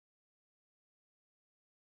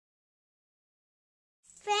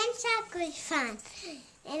Friend soccer is fun,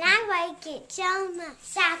 and I like it so much.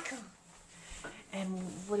 Soccer. And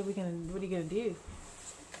what are you gonna do?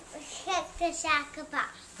 Hit the soccer ball.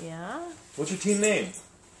 Yeah. What's your team name?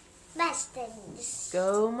 Mustangs.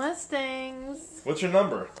 Go Mustangs. What's your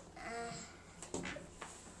number?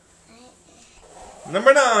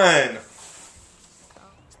 Number 9.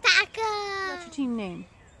 Soccer. What's your team name?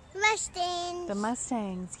 Mustangs. The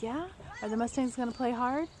Mustangs. Yeah. Are the Mustangs gonna play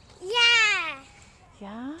hard? Yeah.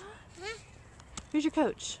 Yeah. Huh? Who's your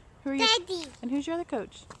coach? Who are you? Daddy. And who's your other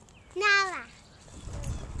coach? Nala.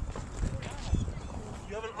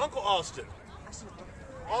 You have an Uncle Austin.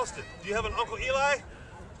 Austin, do you have an Uncle Eli?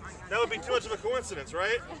 That would be too much of a coincidence,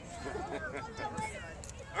 right?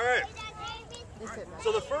 All right.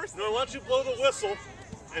 So the first, Nora, why don't you blow the whistle?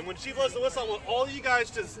 And when she blows the whistle, I want all of you guys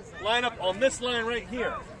to line up on this line right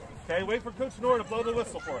here. Okay, wait for Coach Nora to blow the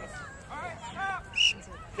whistle for us.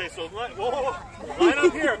 Okay, so line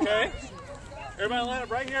up here, okay? Everybody line up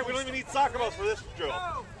right here. We don't even need soccer balls for this drill.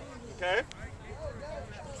 Okay?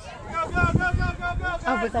 Go, go, go, go, go, go,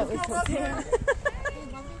 Oh, but that was so sad.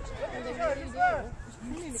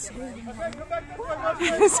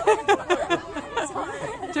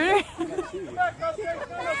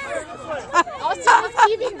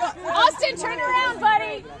 Austin, turn around,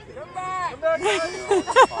 buddy. Come back.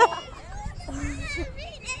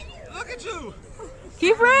 Look at you.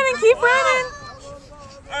 Keep running, keep running.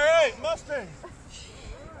 All right, Mustang.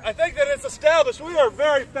 I think that it's established we are a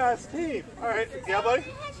very fast team. All right, yeah, buddy.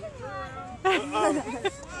 Hold on.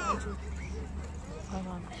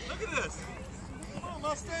 Look at this. Come on,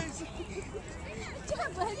 Mustangs. Good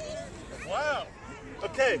job, buddy. Wow.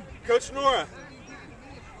 Okay, Coach Nora.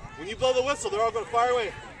 When you blow the whistle, they're all going to fire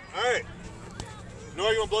away. All right.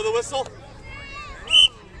 Nora, you want to blow the whistle?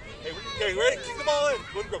 Okay, ready? Kick the ball in.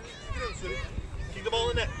 Go, go. Kick it in, sweetie. Kick the ball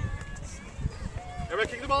in the net. Everybody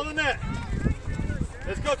kick the ball in the net.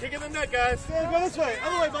 Let's go. Kick it in the net, guys. Go this way.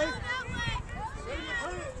 Other way, buddy. Ready to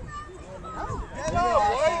turn it. Get off,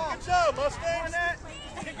 boy. Good job, Mustang.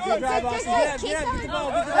 Keep going. Get the ball, get the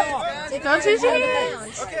ball. Don't use your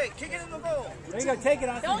hands. Okay, kick it in the goal. There you go, take it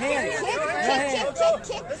off your hand.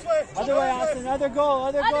 Kick. This way. Other way, Austin, other goal,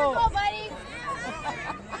 other goal. buddy.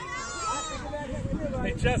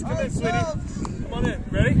 Hey, Jess, come in, sweetie. Come on in.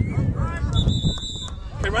 Ready?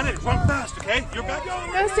 Okay, run in. Run fast, okay? You're back.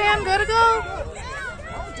 Go, Sam. Go to goal.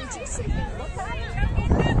 Did you see him?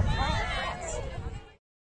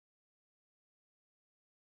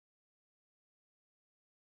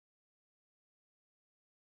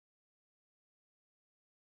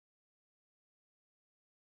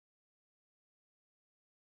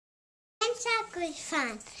 Friend soccer is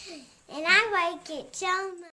fun, and I like it so much.